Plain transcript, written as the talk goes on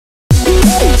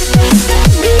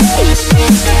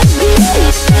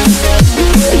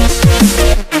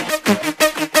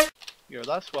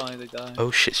that's why they die.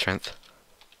 Oh shit, strength.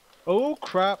 Oh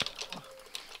crap.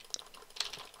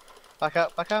 Back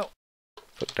out, back out.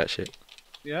 Fuck that shit.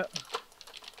 Yeah.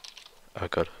 Oh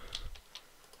god.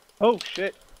 Oh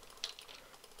shit.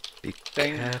 Be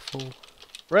Dang. careful.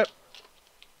 Rip.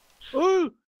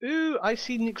 Ooh! Ooh! I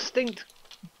see an extinct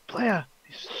player.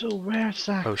 It's so rare,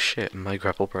 Sack. Oh shit, my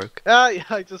grapple broke. Ah, yeah,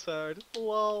 I just heard.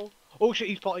 Lol. Oh shit,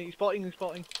 he's spotting, he's spotting, he's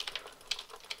spotting.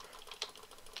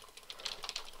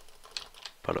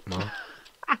 Pot up more.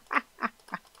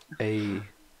 A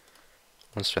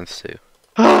 1 strength 2.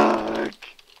 Fuck!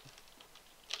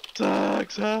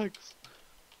 Sucks!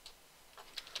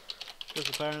 Because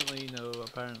apparently,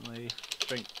 apparently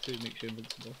strength 2 makes you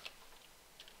invincible.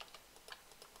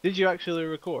 Did you actually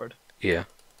record? Yeah.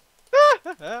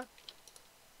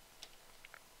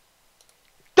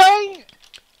 Dang!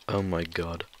 Oh my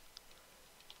god.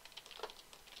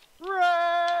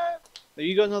 Right. Have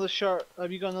you got another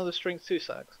Have you got another strength 2,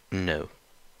 Sax? No.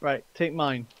 Right, take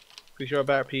mine. Because you're a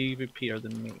better PvPer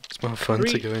than me. It's more fun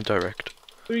to go in direct.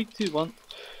 3, 2, 1.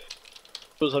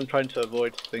 Suppose I'm trying to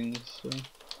avoid things. So.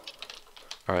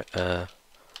 Alright,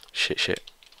 shit.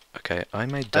 Okay, I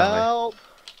may die. Help!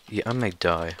 Yeah, I may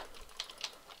die.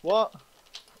 What?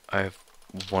 I have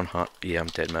 1 heart. Yeah, I'm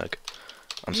dead, Merg.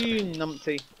 I'm sorry. You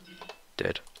numpty.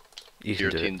 Dead. You can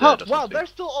Your do team it. dead. Oh, wow, they're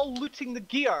still all looting the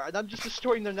gear, and I'm just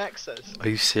destroying their nexus. Are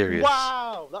you serious?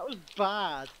 Wow, that was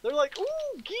bad. They're like,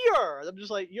 ooh, gear! And I'm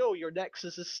just like, yo, your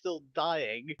nexus is still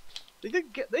dying.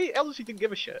 They honestly didn't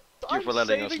give a shit. Thank you for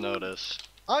letting us know this.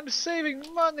 I'm saving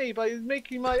money by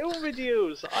making my own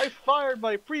videos. I fired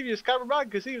my previous cameraman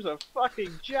because he was a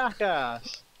fucking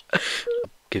jackass.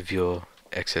 Give your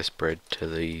excess bread to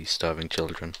the starving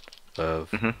children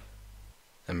of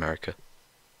America.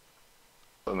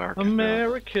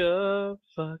 America,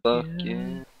 fuck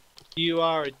yeah. You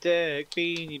are a dick,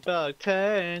 beanie bug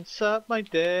 10, suck my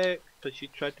dick. Cause you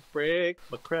tried to break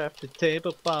my crafted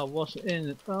table, but I wasn't in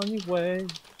it anyway.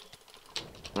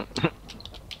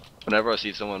 Whenever I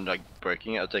see someone like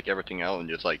breaking it, I take everything out and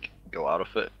just like go out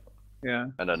of it. Yeah.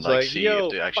 And then It's like see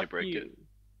if they actually fuck break you. it.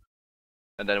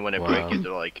 And then when they Wow. break it,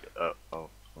 they're like, oh.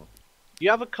 You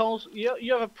have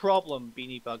a problem,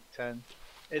 beanie bug 10.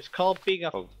 It's called being a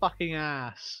Oh. fucking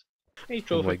ass. Hey, Oh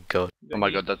trophy. my god. Oh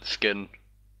my god, that skin.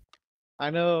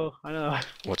 I know.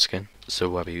 What skin? So,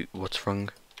 Wabby, what's wrong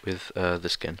with the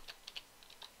skin?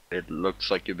 It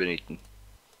looks like you've been eaten.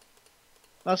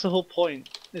 That's the whole point.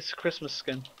 It's Christmas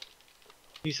skin.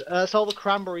 That's all the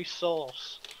cranberry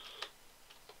sauce.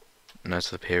 And that's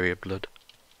the period blood.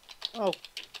 Oh,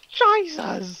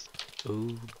 Jesus!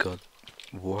 Oh god.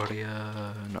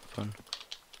 Warrior, not fun.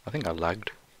 I think I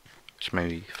lagged, which made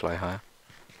me fly higher.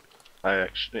 I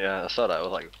saw that. I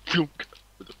was like, phew.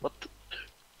 What?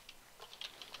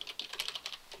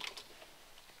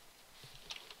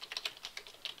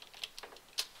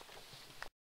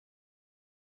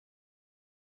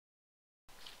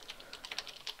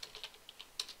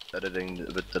 Editing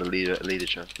with the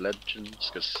leadership legends,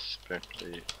 because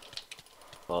apparently,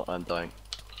 well, I'm dying.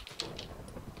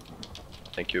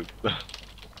 Thank you.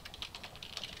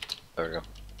 There we go.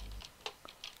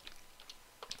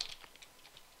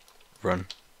 Run.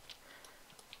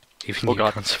 Even Oh you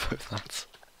god. can't survive that.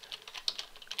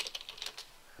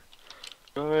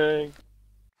 Going.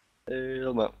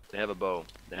 Helmet. They have a bow.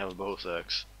 They have a bow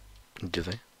sex. Do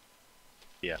they?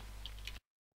 Yeah.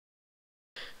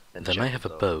 And They may have a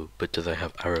bow, but do they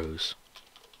have arrows?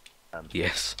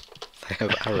 Yes, they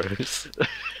have arrows.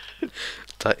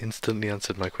 That instantly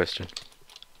answered my question.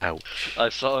 Ouch. I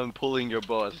saw him pulling your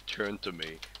bow as he turned to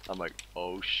me. I'm like,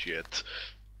 oh shit.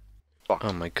 Fuck.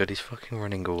 Oh my god, he's fucking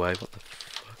running away, what the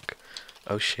fuck?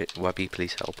 Oh shit, Wabby,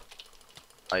 please help.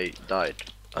 I died.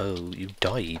 Oh, you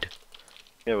died?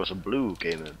 Yeah, it was a blue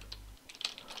came in.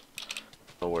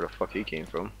 Don't know where the fuck he came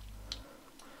from.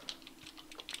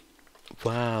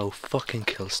 Wow, fucking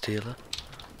kill stealer.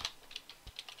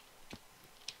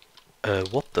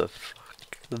 What the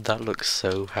fuck? That looks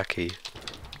so hacky.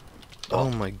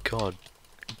 Oh my god.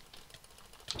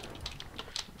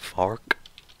 Fork.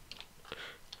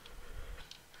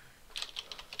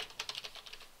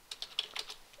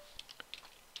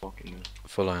 Fucking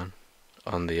Full on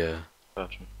the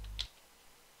gotcha.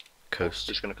 coast.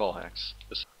 Just gonna call hacks.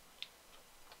 Just...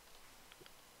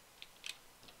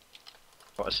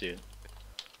 Oh, I see it.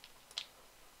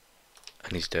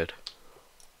 And he's dead.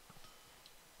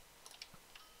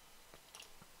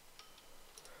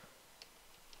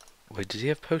 Wait, does he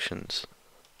have potions?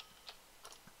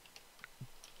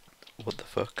 What the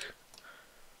fuck?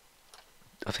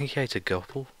 I think he ate a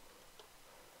gobble.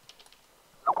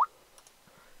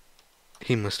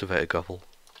 He must have ate a gobble.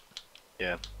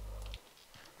 Yeah.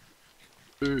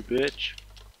 Ooh, bitch.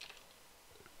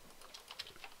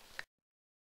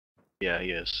 Yeah,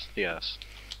 he is. Yes.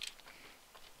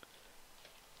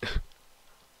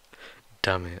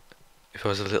 Damn it. If I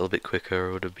was a little bit quicker,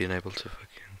 I would have been able to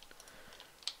fucking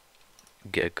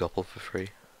get a gobble for free.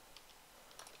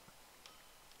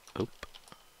 Oop.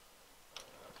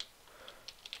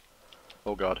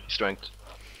 Oh god, strength.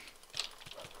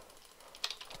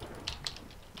 Oh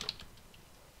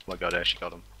my god, I actually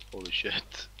got him. Holy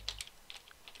shit.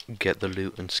 Get the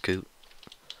loot and scoot.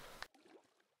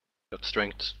 Got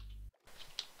strength.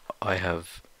 I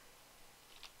have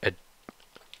a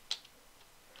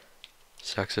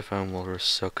saxophone walrus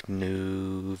suck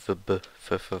new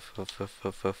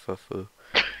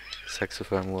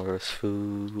saxophone walrus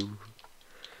foo.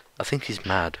 I think he's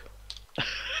mad.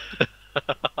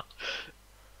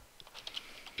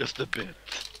 Just a bit.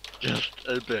 Just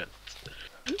a bit.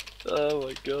 Oh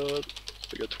my god.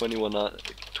 I got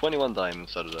 21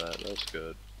 diamonds out of that. That's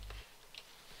good.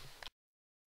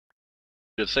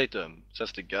 Just say to him,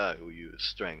 says the guy who used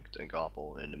strength and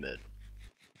gobble in the mid.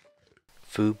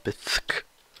 Foo bithk.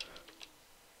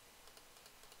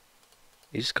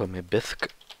 He just called me Bithk.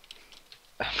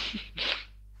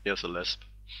 He has a lisp.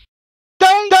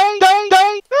 Dang, dang, dang,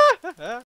 dang!